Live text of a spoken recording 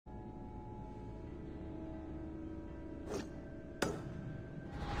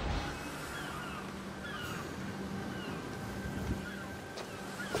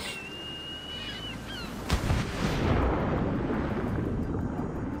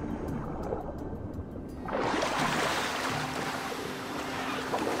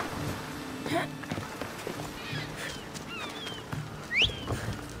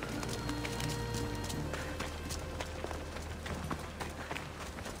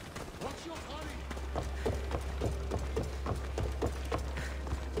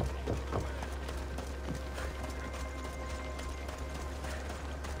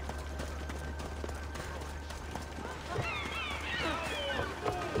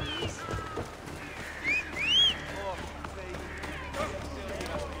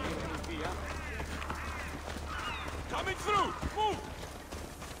Coming through! Move!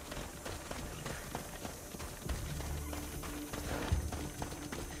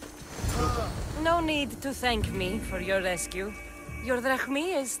 No need to thank me for your rescue. Your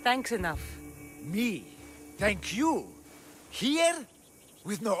drachmi is thanks enough. Me? Thank you? Here?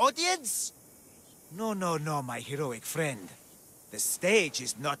 With no audience? No, no, no, my heroic friend. The stage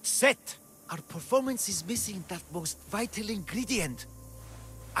is not set. Our performance is missing that most vital ingredient.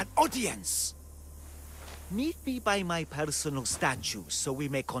 An audience. Meet me by my personal statue so we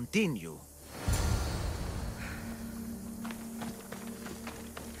may continue.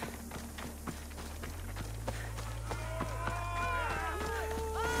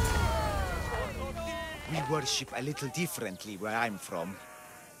 We worship a little differently where I'm from.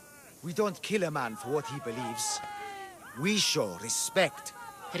 We don't kill a man for what he believes. We show respect.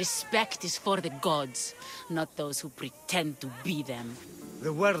 Respect is for the gods, not those who pretend to be them.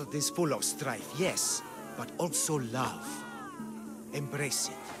 The world is full of strife, yes, but also love. Embrace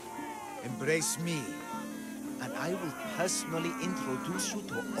it. Embrace me. And I will personally introduce you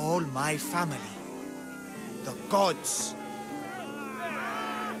to all my family. The gods.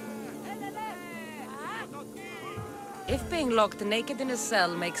 If being locked naked in a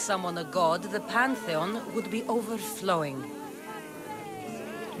cell makes someone a god, the pantheon would be overflowing.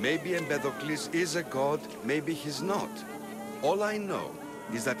 Maybe Empedocles is a god, maybe he's not. All I know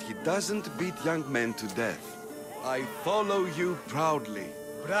is that he doesn't beat young men to death. I follow you proudly.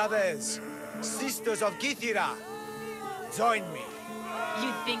 Brothers, sisters of Gythira, join me.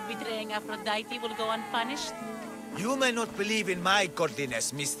 You think betraying Aphrodite will go unpunished? You may not believe in my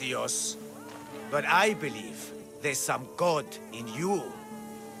godliness, Misthios, but I believe there's some god in you,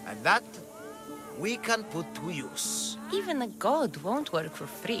 and that we can put to use. Even a god won't work for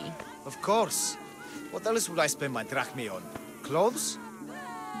free. Of course. What else would I spend my drachmi on? Clothes?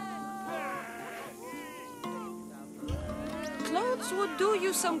 Clothes would do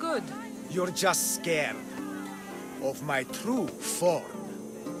you some good. You're just scared of my true form.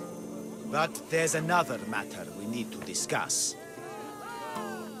 But there's another matter we need to discuss.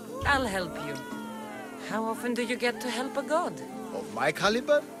 I'll help you. How often do you get to help a god? Of my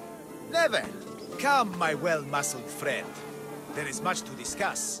caliber? Never. Come, my well-muscled friend. There is much to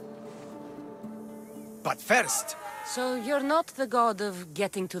discuss. But first... So you're not the god of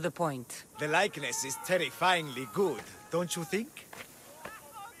getting to the point. The likeness is terrifyingly good, don't you think?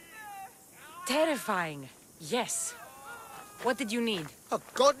 Terrifying, yes. What did you need? A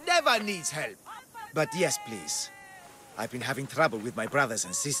god never needs help. But yes, please. I've been having trouble with my brothers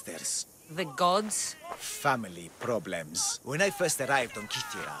and sisters. The gods? Family problems. When I first arrived on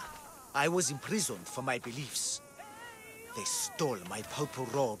Gythira, I was imprisoned for my beliefs. They stole my purple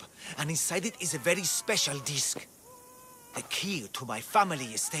robe, and inside it is a very special disc. The key to my family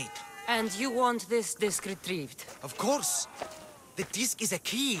estate. And you want this disc retrieved? Of course. The disc is a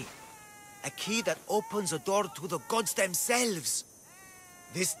key. A key that opens a door to the gods themselves.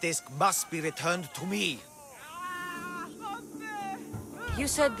 This disc must be returned to me. You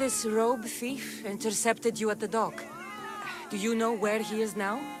said this robe thief intercepted you at the dock. Do you know where he is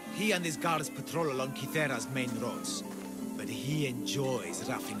now? He and his guards patrol along Kythera's main roads. But he enjoys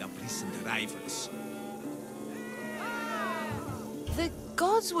roughing up recent arrivals. The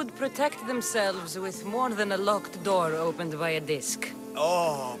gods would protect themselves with more than a locked door opened by a disc.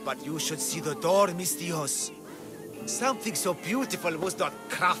 Oh, but you should see the door, Misthios. Something so beautiful was not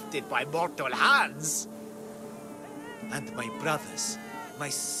crafted by mortal hands. And my brothers, my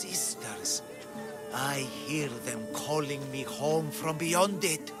sisters, I hear them calling me home from beyond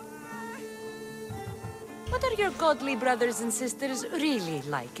it. What are your godly brothers and sisters really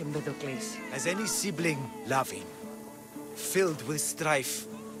like, Empedocles? As any sibling, loving, filled with strife.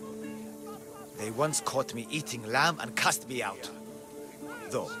 They once caught me eating lamb and cast me out.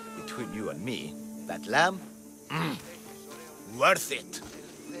 Though, between you and me, that lamb, worth it.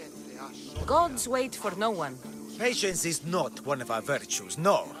 Gods wait for no one. Patience is not one of our virtues,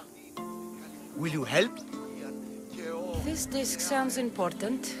 no. Will you help? This disc sounds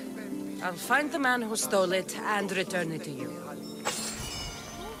important. I'll find the man who stole it and return it to you.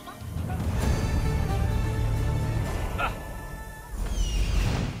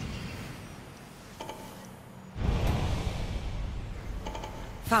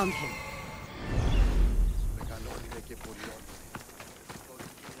 Found him.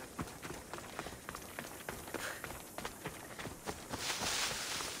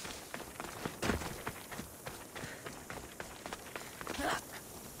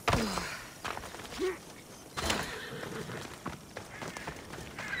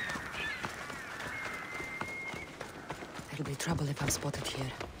 It'll be trouble if I'm spotted here.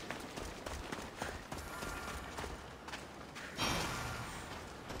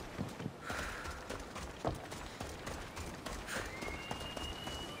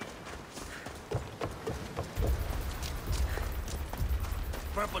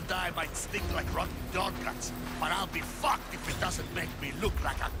 Purple dye might stink like rotten dog guts, but I'll be fucked if it doesn't make me look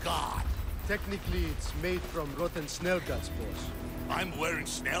like a god. Technically, it's made from rotten snail guts, boss. I'm wearing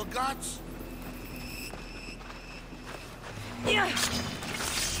snail guts? Yeah.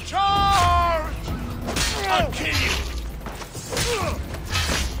 Charge! I'll kill you!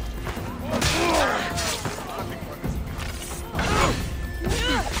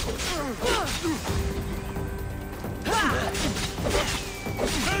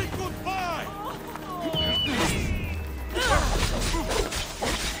 Say goodbye!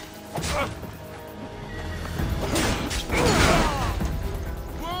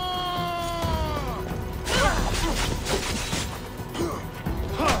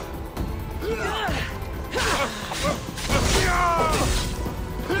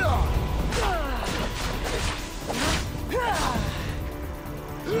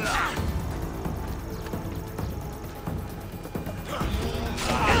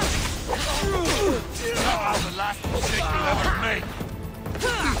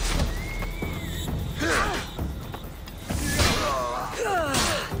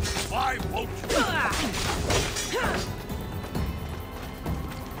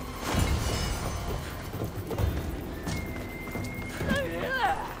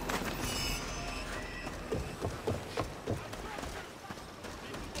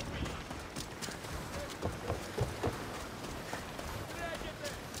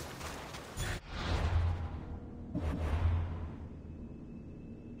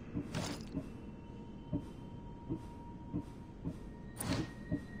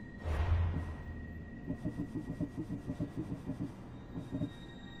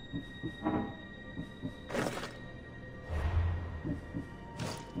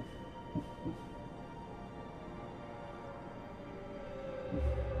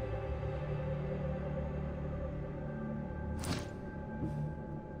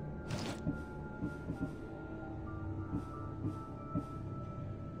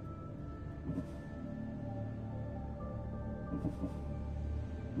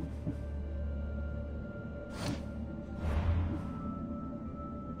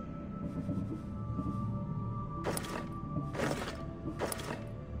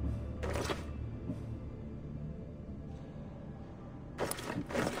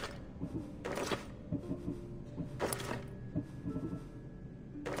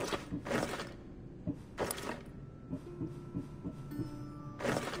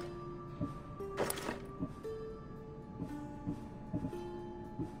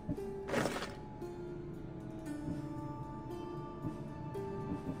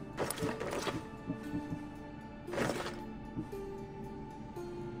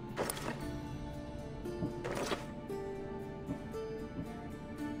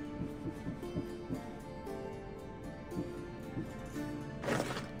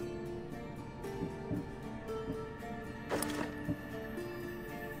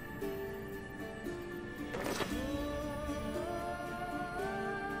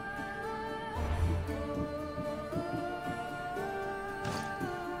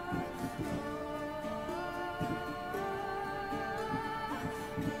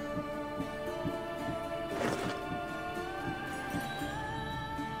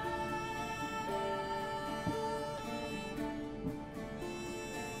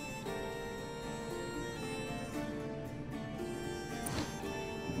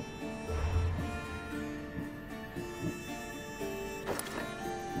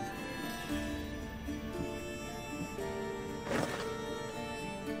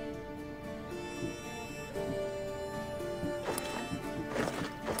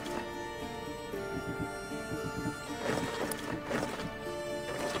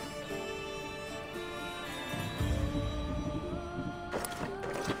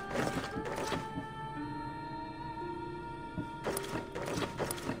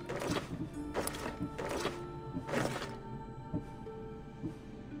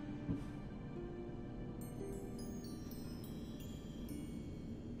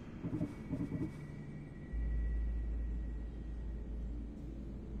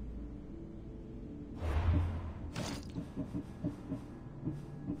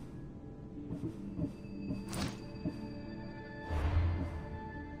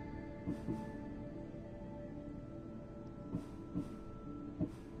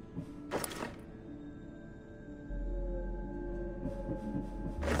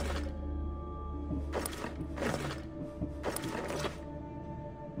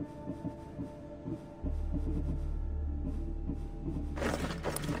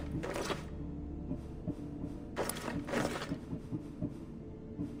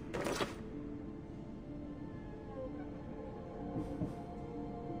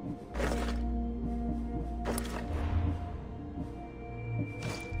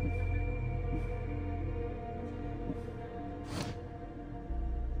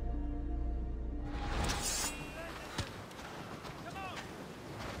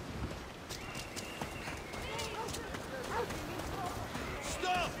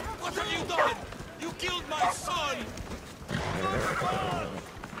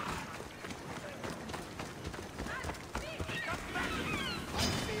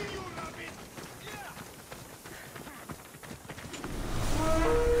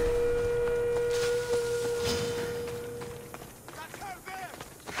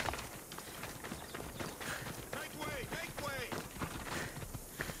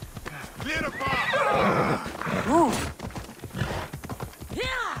 Move.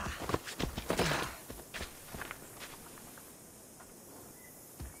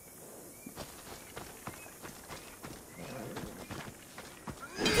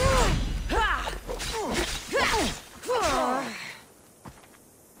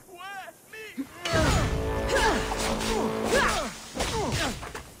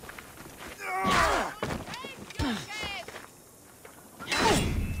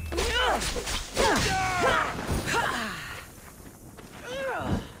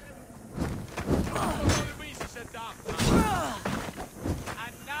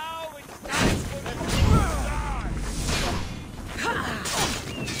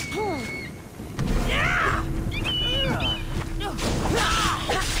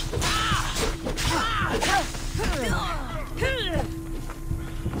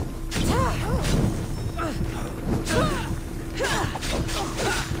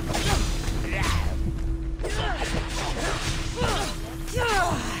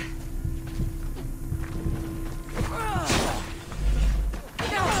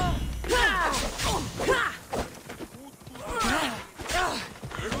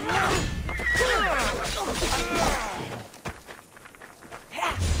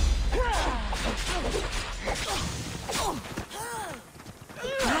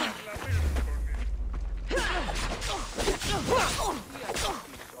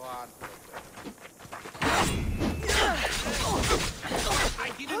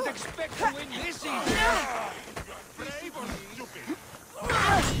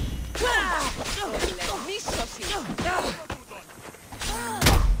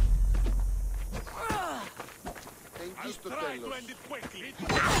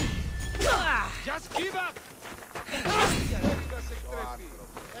 Just give up!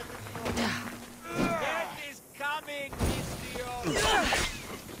 Death is coming, Mistio!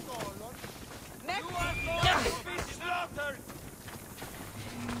 You are going to be slaughtered!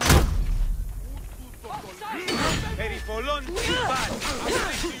 Περιπολών τυπάς!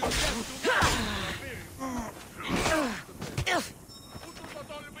 Ούτου το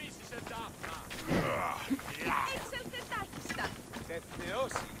τολμήσεις εντάφνα! Εξελθετάκιστα! Σε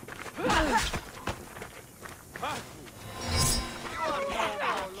θεώσει!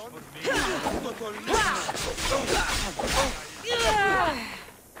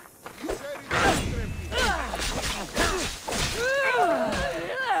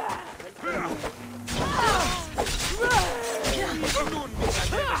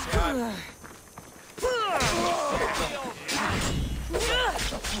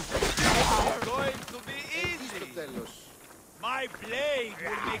 Going to be easy. My blade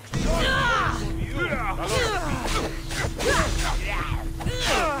will make short work of you.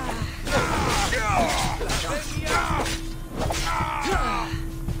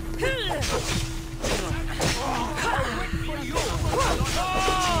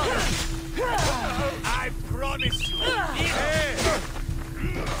 I promise you.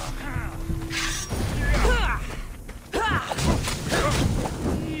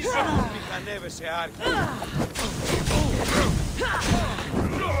 Ανέβεσαι, Άρχη.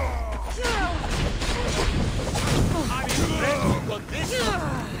 I'm impressed on this.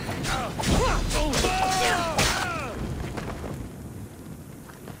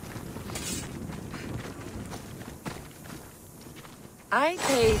 I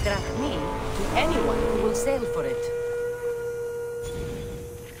pay drachmi to anyone who will sail for it.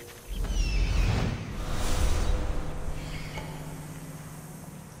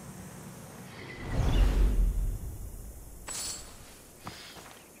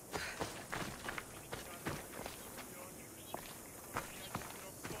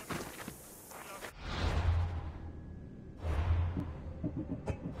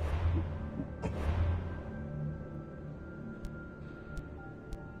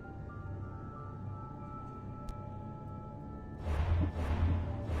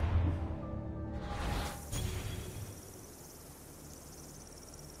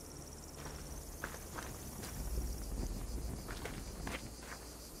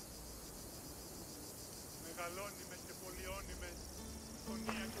 Μεγαλώνυμες και πολυώνυμες,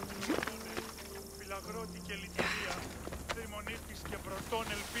 φωνία και φωνιώνες, φυλαγρώτη και λειτουργία, θρημονίτης και πρωτών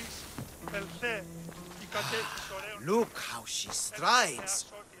ελπίς, ελθέ, η κατέχεις ωραίων... Look how she strides.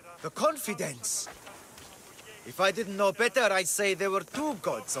 The confidence. If I didn't know better, I'd say there were two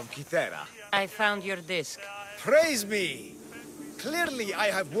gods on Kythera. I found your disc. Praise me! Clearly I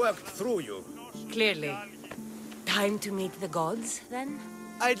have worked through you. Clearly. Time to meet the gods, then?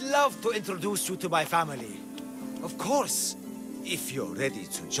 I'd love to introduce you to my family. Of course, if you're ready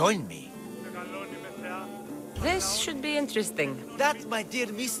to join me. Μεγαλώνυμε Θεά, This should be interesting. That, my dear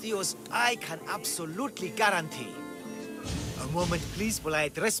Mistios, I can absolutely guarantee. A moment, please, while I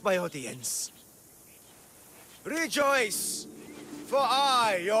address my audience. Rejoice! For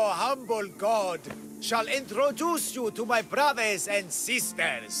I, your humble god, shall introduce you to my brothers and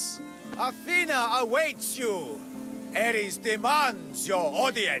sisters. Athena awaits you. Ares demands your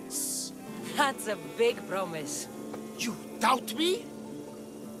audience. That's a big promise. You doubt me?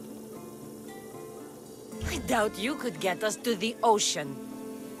 I doubt you could get us to the ocean.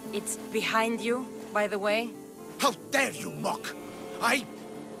 It's behind you, by the way. How dare you mock?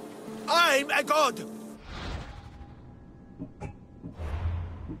 I'm a god!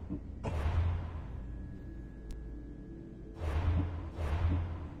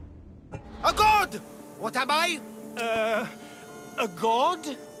 A god! What am I? A god?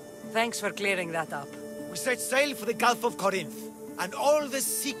 Thanks for clearing that up. We set sail for the Gulf of Corinth, and all the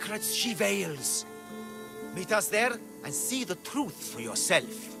secrets she veils. Meet us there, and see the truth for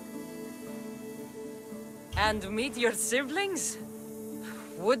yourself. And meet your siblings?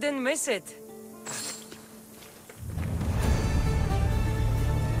 Wouldn't miss it.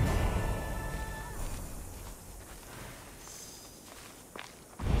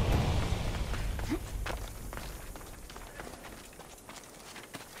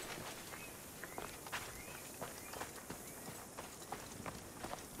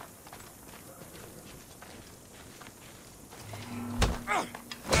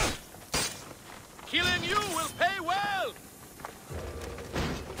 Killing you will pay well!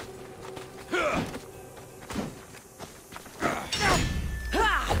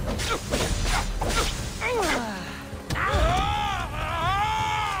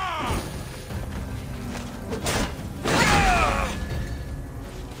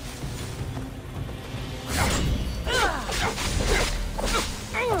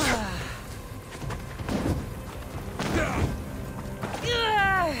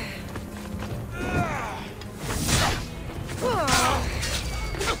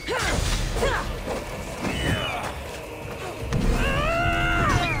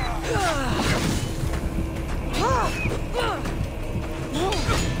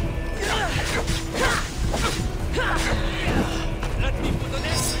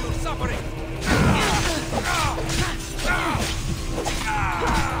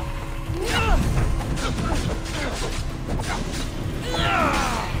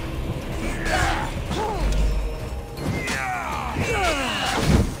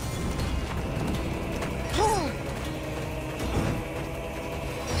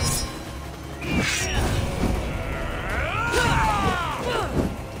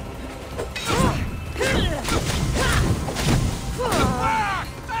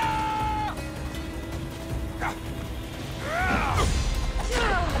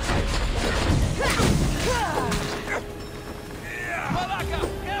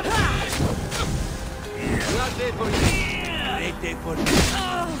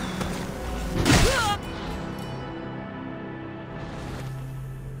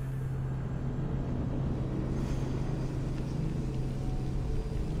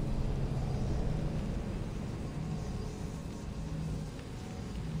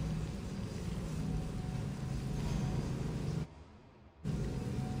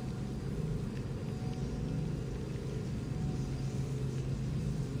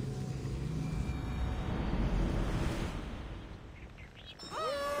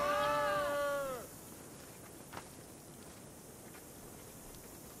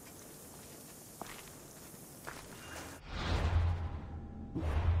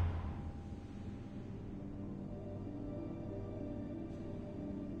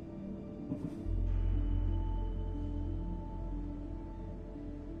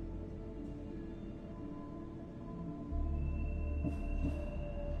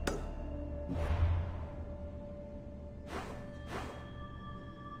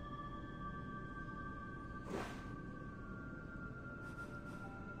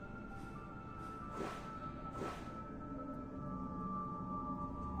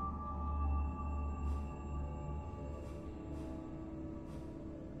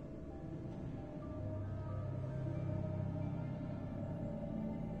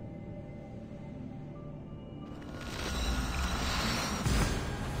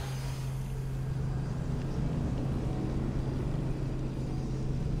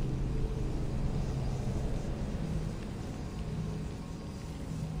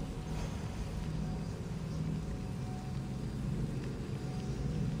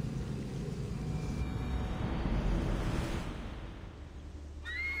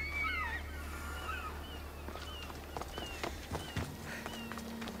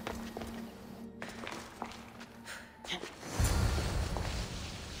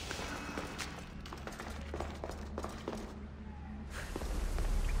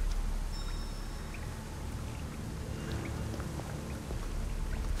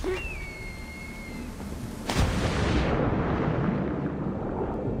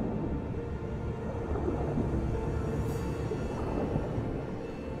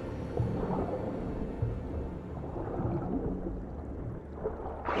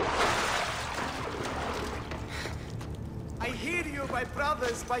 you, my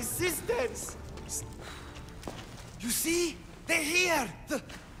brothers, my sisters! You see? They're here!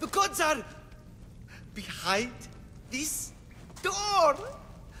 The gods are... behind this door!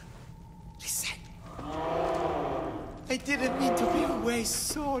 Listen. I didn't mean to be away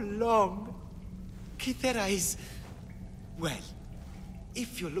so long. Kythera is... well,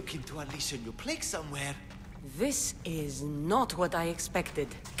 if you're looking to unleash a new plague somewhere... This is not what I expected.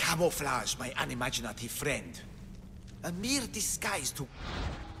 Camouflage, my unimaginative friend. A mere disguise to...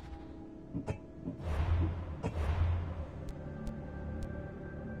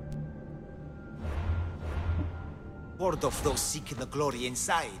 ward off those seeking the glory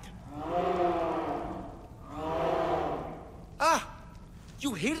inside. Ah!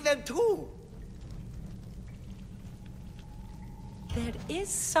 You hear them too! There is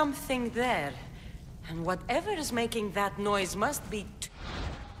something there. And whatever is making that noise must be...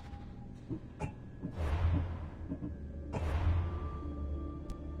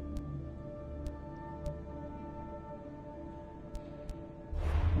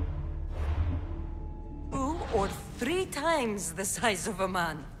 two or three times the size of a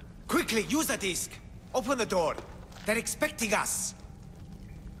man. Quickly, use the disc! Open the door! They're expecting us!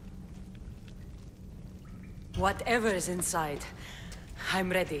 Whatever is inside, I'm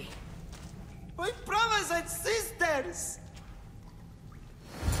ready. My brothers and sisters!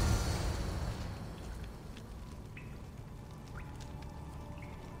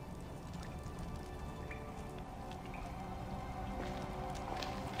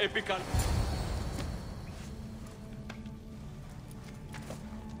 Epical.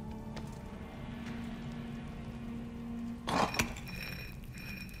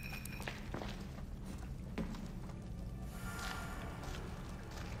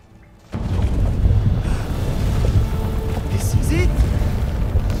 This is it!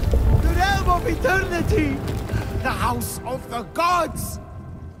 The realm of eternity! The house of the gods!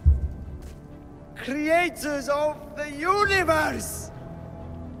 Creators of the universe!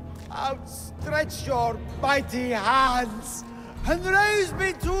 Outstretch your mighty hands and raise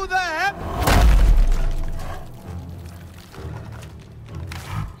me to the heavens!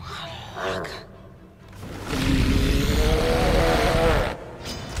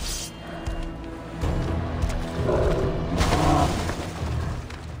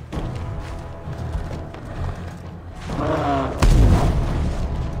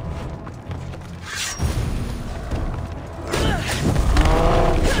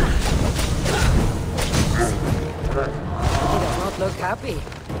 Look happy.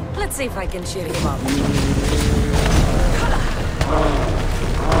 Let's see if I can cheer him up.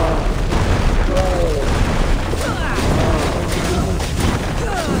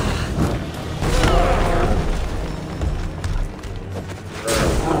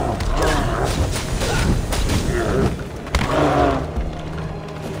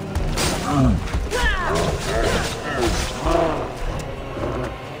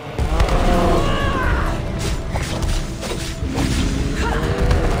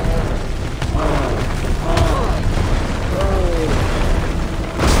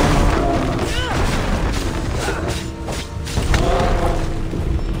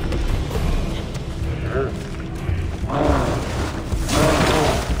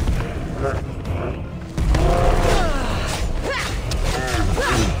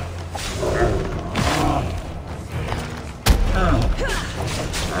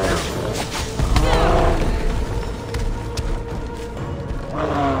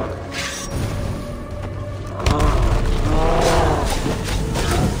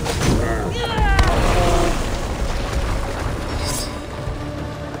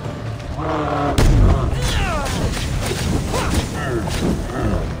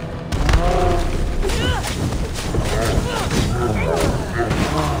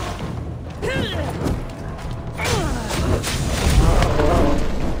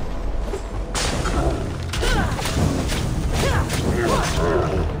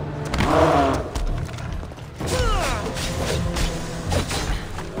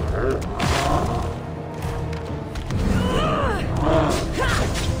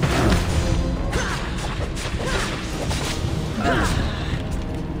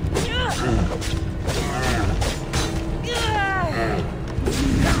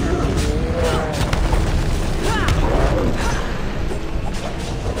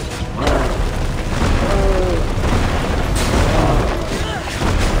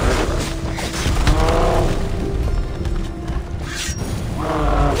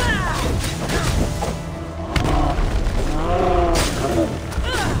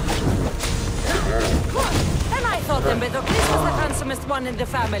 One in the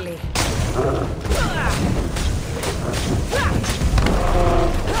family.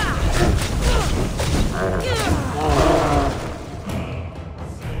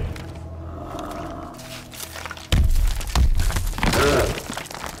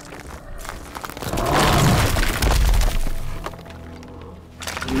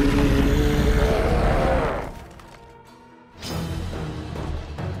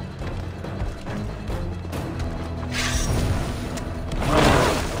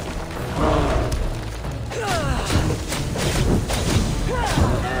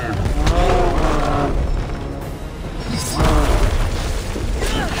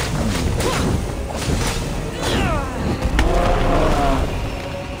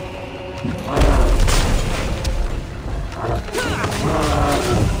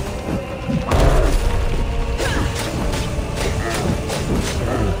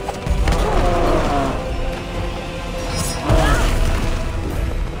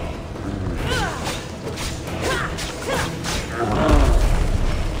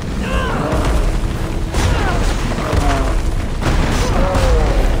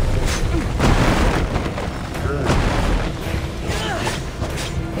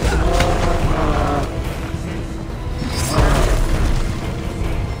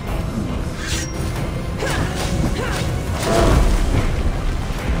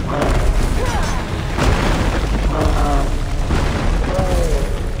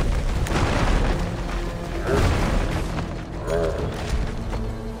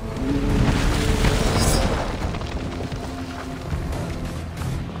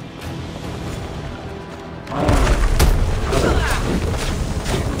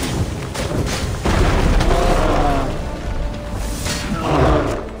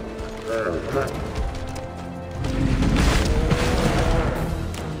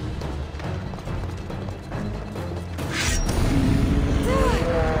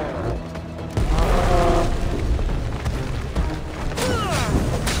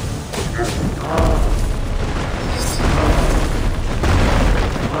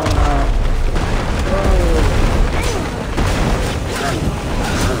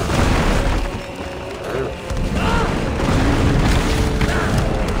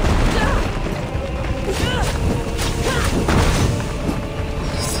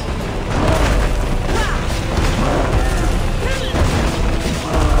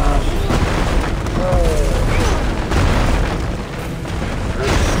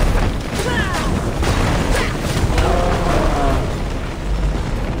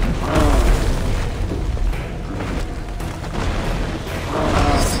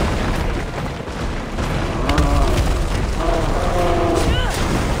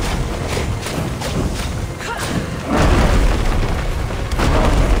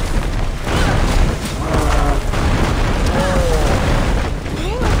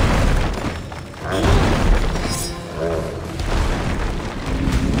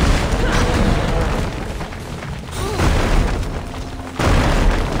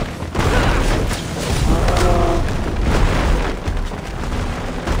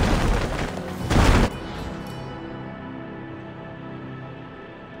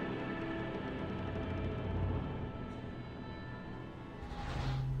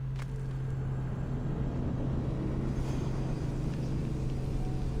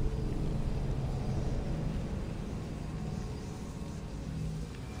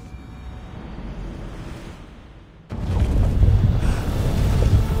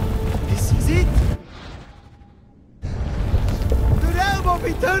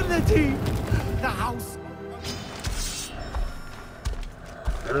 eternity! The house...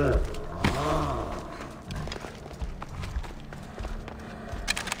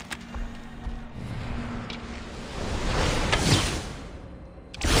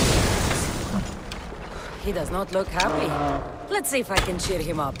 He does not look happy. Let's see if I can cheer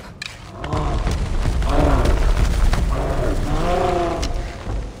him up.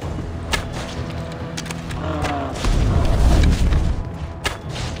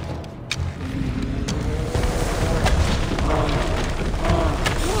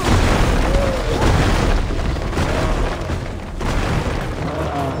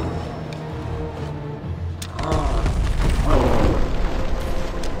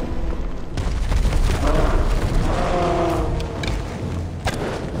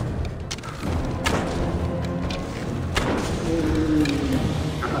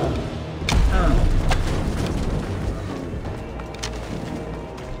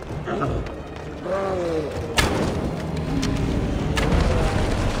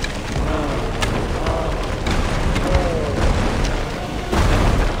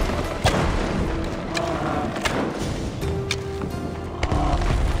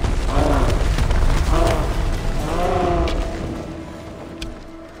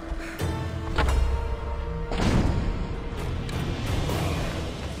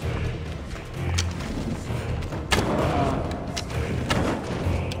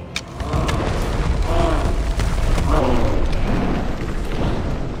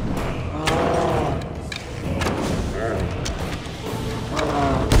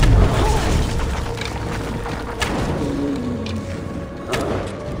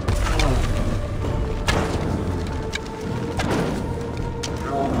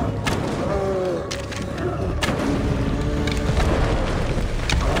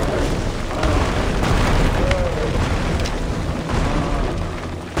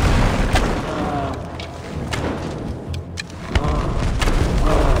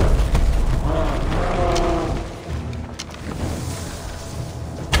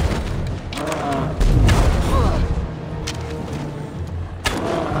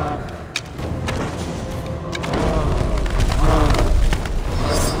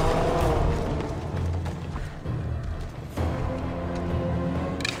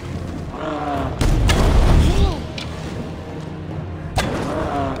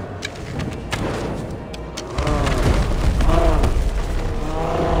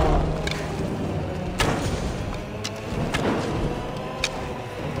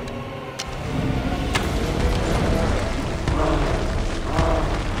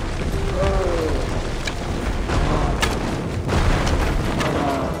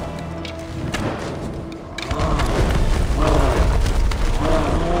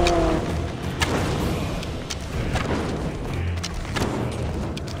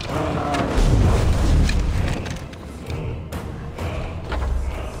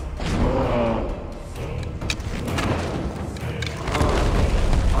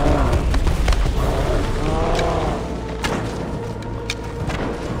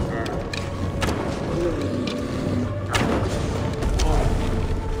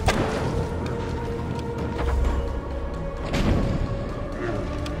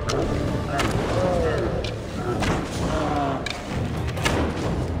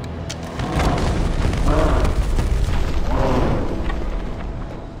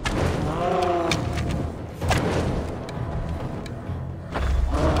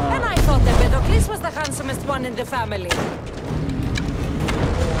 family.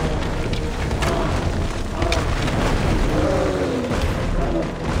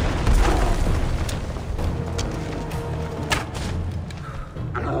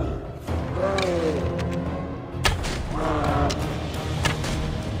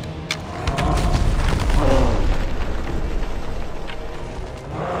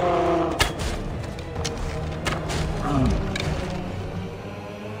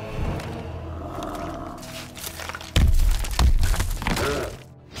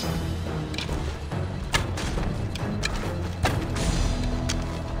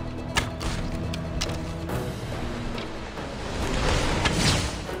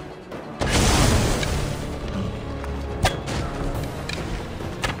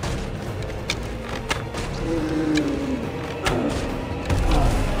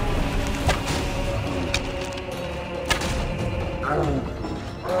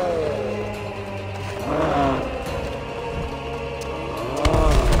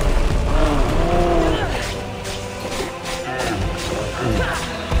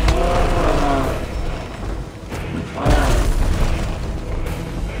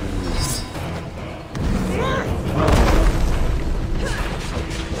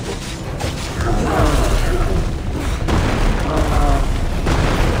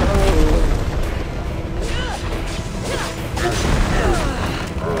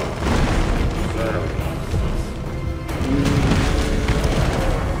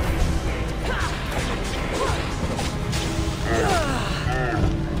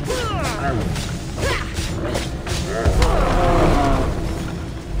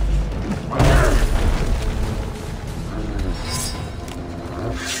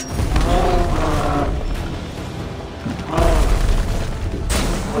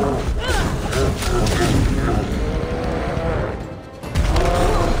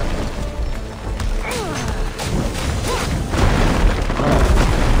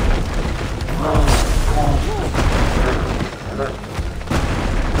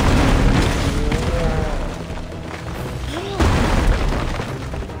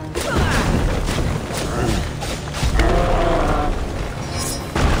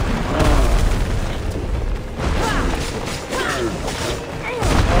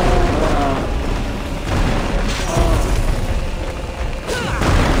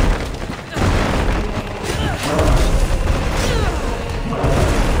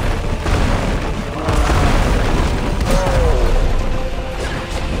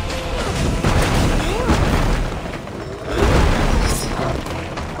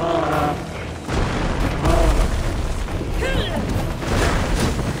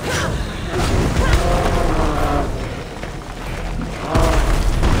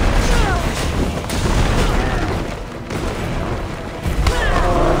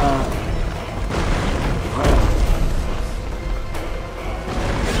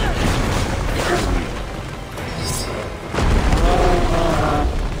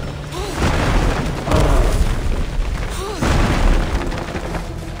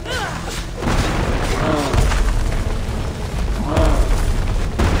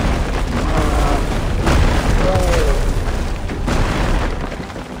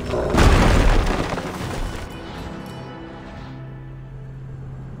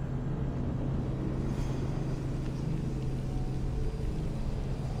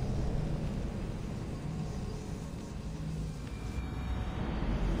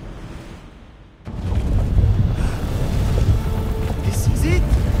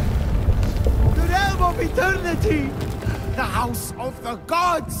 Eternity! The house of the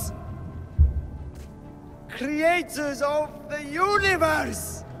gods! Creators of the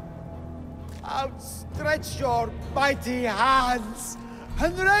universe! Outstretch your mighty hands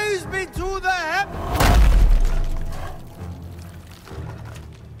and raise me to the heavens!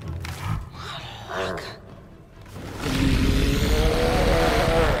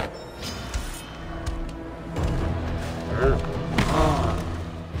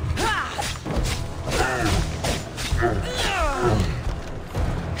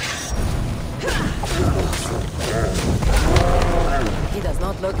 He does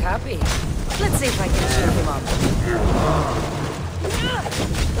not look happy. Let's see if I can cheer him up.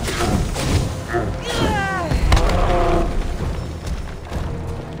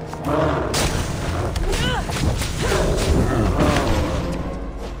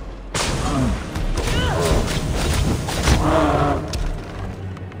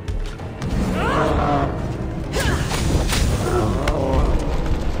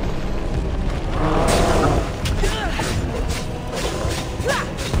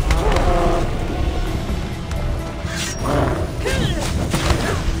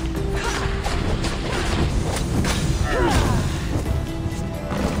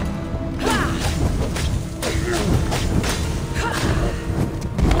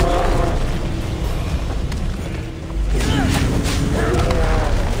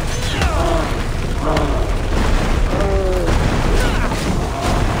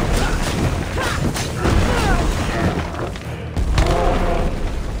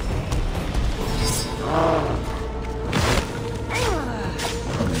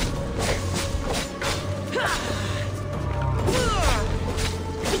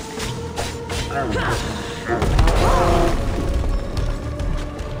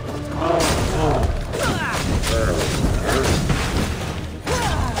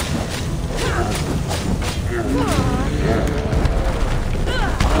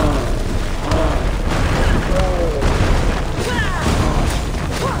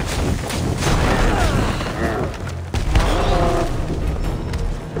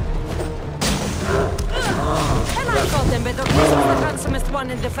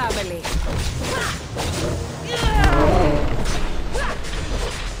 In the family.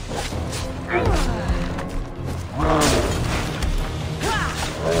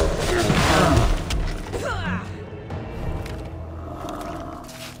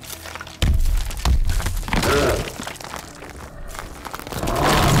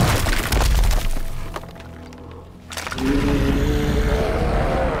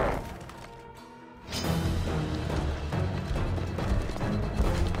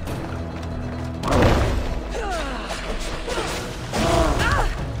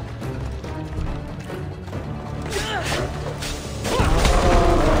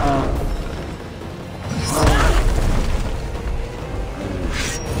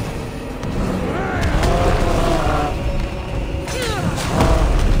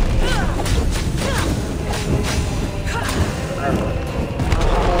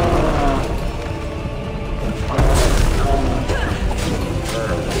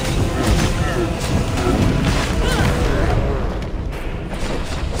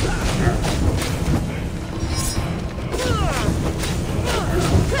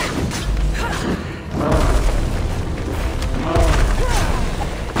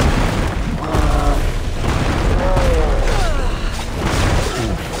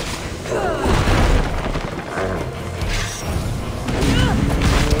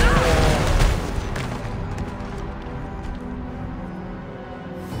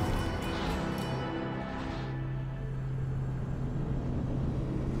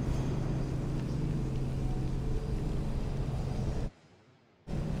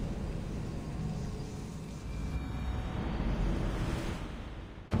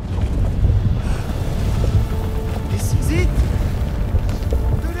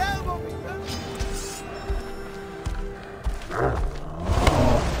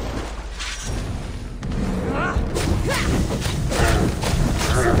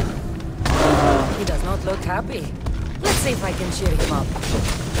 Happy. Let's see if I can cheer him up.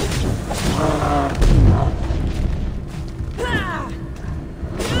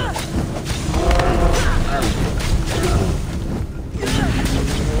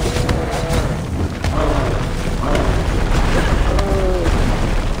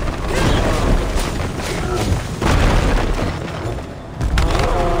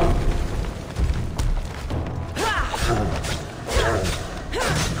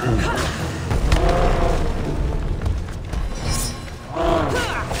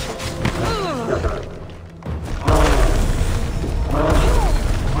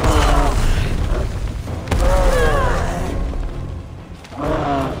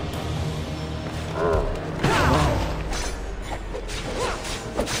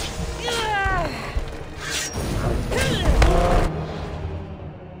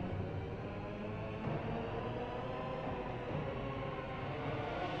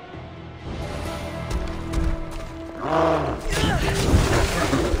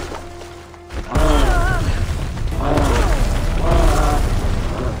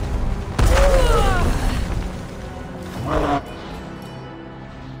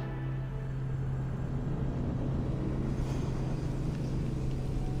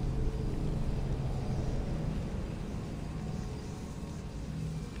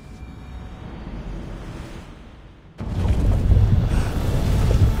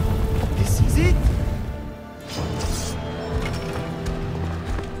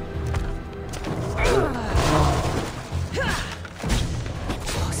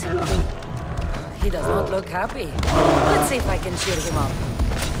 He does not look happy. Let's see if I can cheer him up.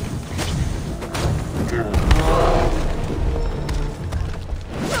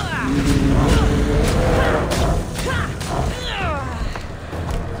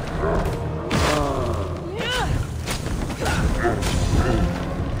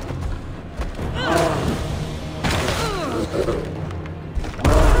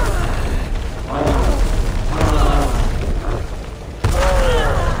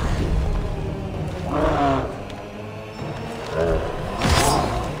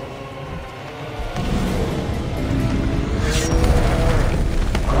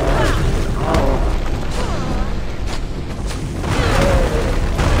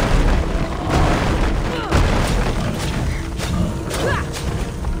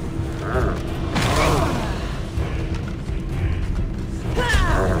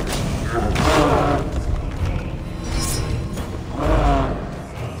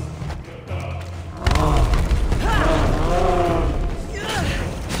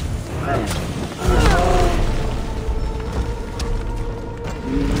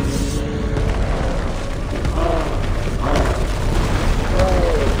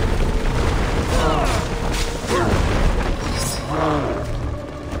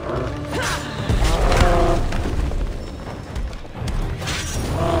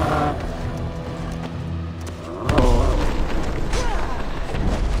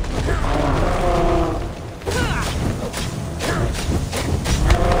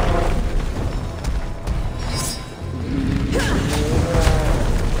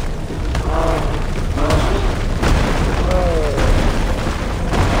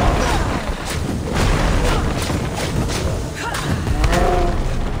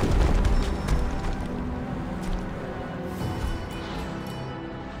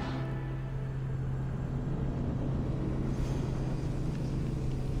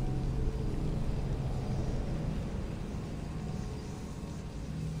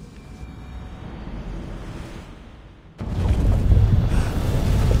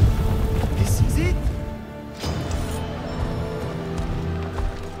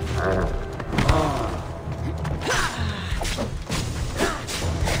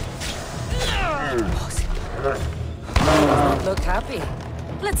 happy.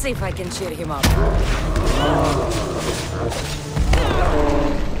 Let's see if I can cheer him up.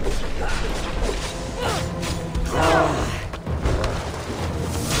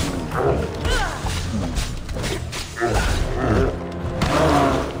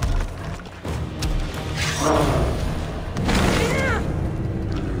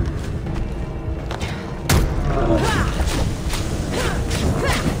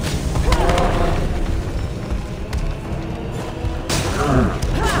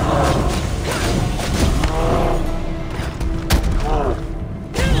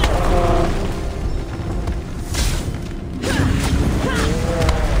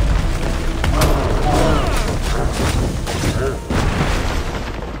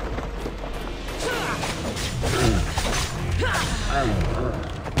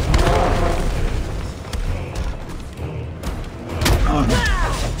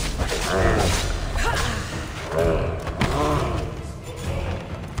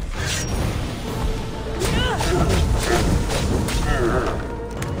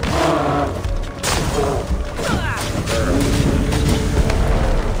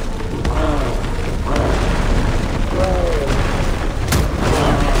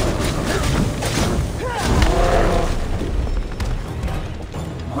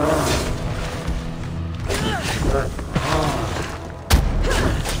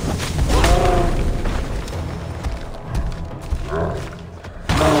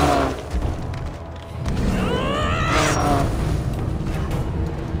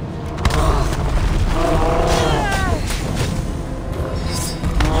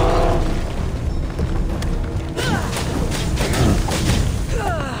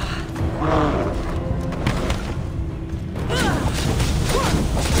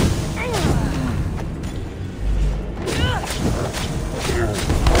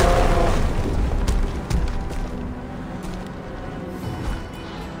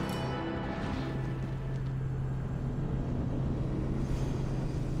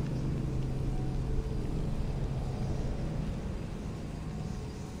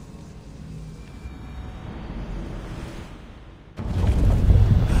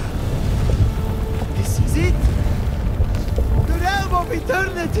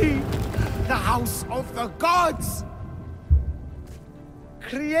 Eternity! The house of the gods!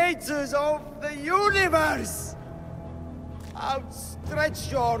 Creators of the universe!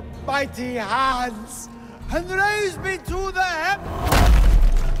 Outstretch your mighty hands and raise me to the heavens!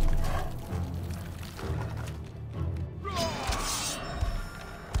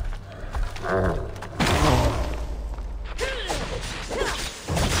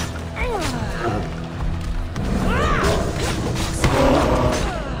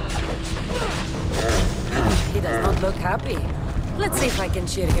 Look happy. Let's see if I can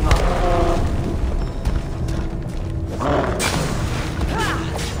cheer him up.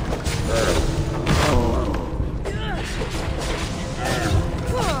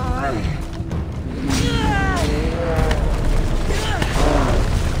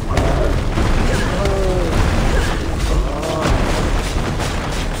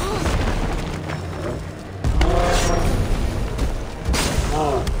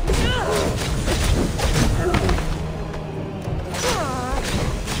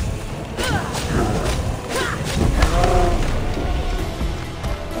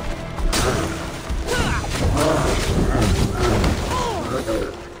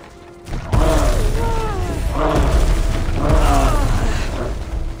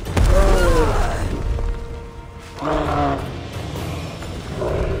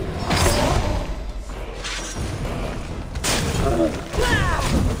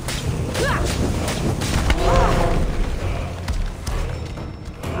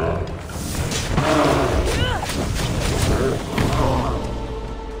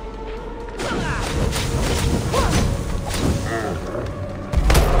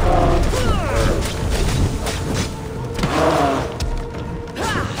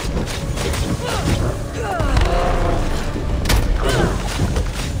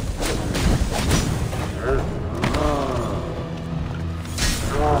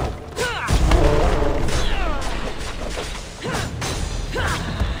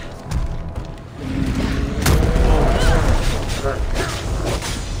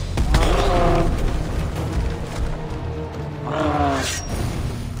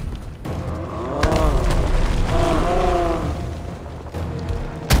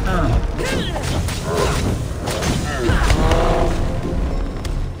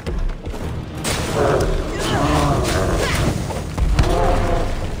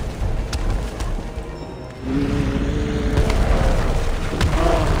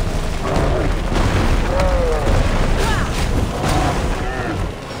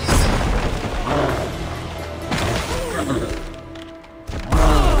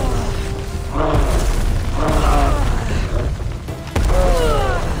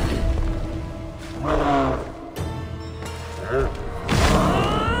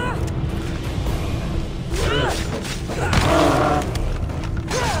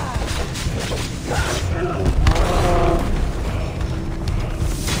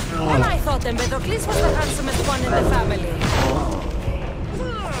 thought Empedocles was the handsomest one in the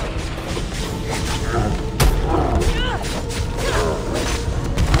family.